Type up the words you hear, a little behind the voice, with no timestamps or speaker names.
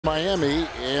Miami,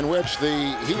 in which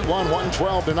the Heat won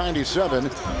 112-97.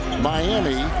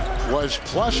 Miami was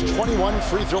plus 21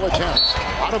 free throw attempts.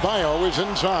 Adebayo is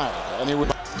inside, and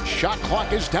shot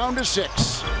clock is down to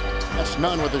 6. That's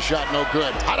none with the shot, no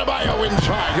good. Adebayo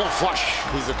inside, he'll flush.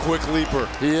 He's a quick leaper.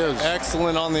 He is.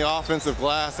 Excellent on the offensive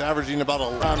glass, averaging about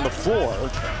on the floor.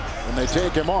 And they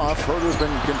take him off. Herter's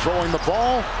been controlling the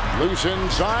ball. Loose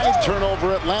inside,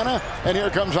 turnover Atlanta, and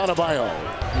here comes Adebayo.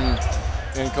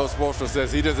 And Coach Spoelstra says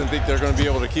he doesn't think they're going to be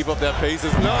able to keep up that pace.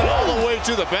 It's Nunn all the way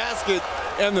to the basket,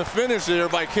 and the finish there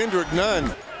by Kendrick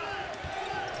Nunn.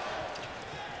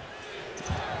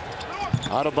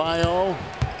 Adebayo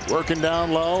working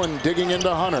down low and digging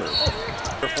into Hunter.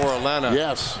 For Atlanta.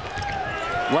 Yes.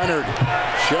 Leonard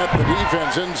shed the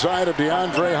defense inside of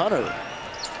DeAndre Hunter.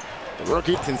 The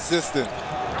rookie consistent.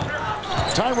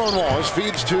 Tyrone Wallace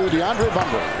feeds to DeAndre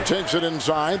Bumble. Takes it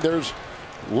inside. There's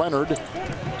Leonard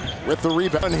with the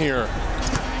rebound here.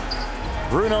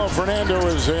 Bruno Fernando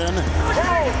is in.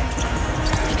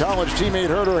 His college teammate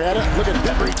Herter had it. Look at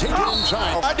Bembry take it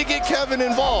inside. Had to get Kevin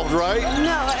involved, right?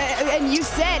 No, and you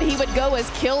said he would go as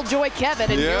Killjoy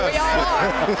Kevin, and here we all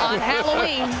are on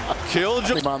Halloween.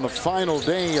 Killjoy. On the final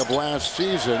day of last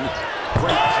season.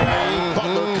 Great play.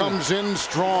 Butler comes in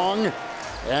strong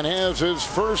and has his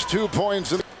first 2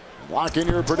 points. Lock in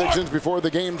your predictions before the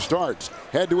game starts.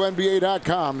 Head to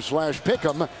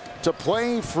NBA.com/pick'em to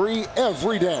play free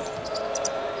every day.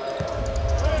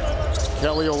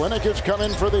 Kelly Olynyk is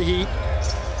coming for the Heat.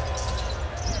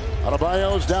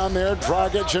 Adebayo's down there.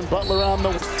 Dragic and Butler on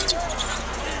the.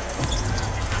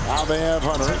 Now they have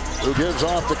Hunter, who gives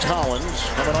off to Collins,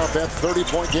 coming off that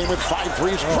 30-point game with 5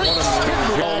 threes.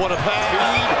 What a pass!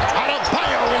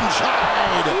 Adebayo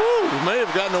inside. He may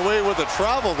have gotten away with a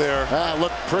travel there.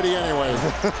 Looked pretty anyway.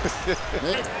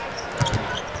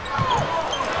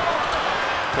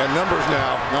 Got numbers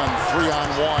now. Nunn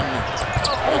 3-on-1.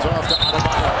 Goes off to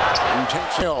Adebayo. He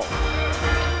takes Hill.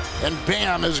 And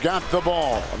Bam has got the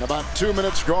ball. And about 2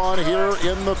 minutes gone here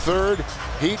in the third.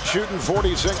 Heat shooting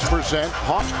 46%.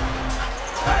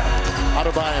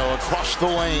 Adebayo across the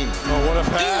lane. Oh, what a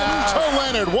pass. Into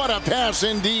Leonard. What a pass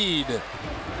indeed.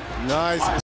 Nice.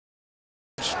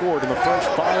 Scored in the first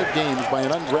 5 games by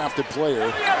an undrafted player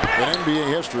in NBA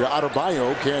history.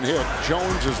 Adebayo can't hit.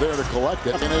 Jones is there to collect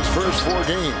it in his first 4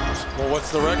 games. Well, what's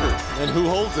the record? And who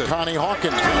holds it? Connie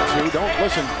Hawkins. Who don't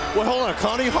listen. Well, hold on.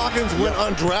 Connie Hawkins went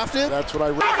undrafted? That's what I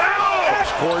read.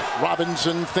 Court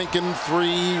Robinson thinking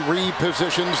 3,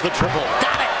 repositions the triple.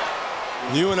 Got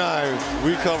it! You and I,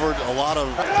 we covered a lot of,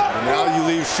 and now you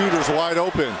leave shooters wide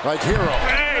open. Like Hero.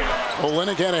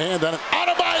 Olynyk had a hand on it.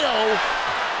 Adebayo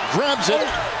grabs it.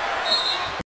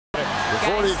 The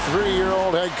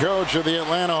 43-year-old head coach of the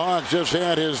Atlanta Hawks just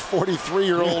had his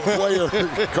 43-year-old player,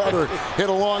 Carter, hit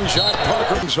a long shot.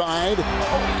 Parker inside.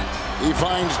 He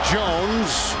finds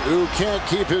Jones, who can't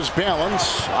keep his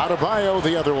balance. Adebayo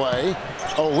the other way.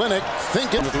 Olynyk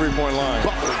thinking. The three-point line.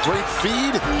 Butler, great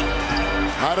feed.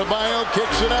 Adebayo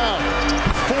kicks it out.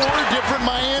 4 different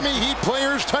Miami Heat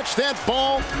players touch that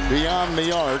ball beyond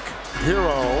the arc.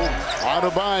 Hero,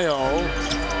 Adebayo,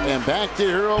 and back to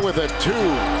Hero with a 2.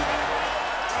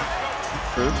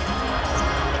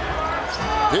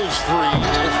 His 3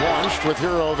 is launched with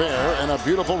Hero there, and a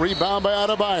beautiful rebound by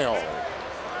Adebayo.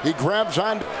 He grabs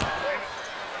on.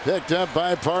 Picked up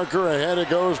by Parker. Ahead it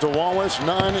goes to Wallace.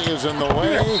 Nunn is in the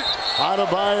way.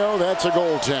 Adebayo, that's a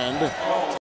goaltend.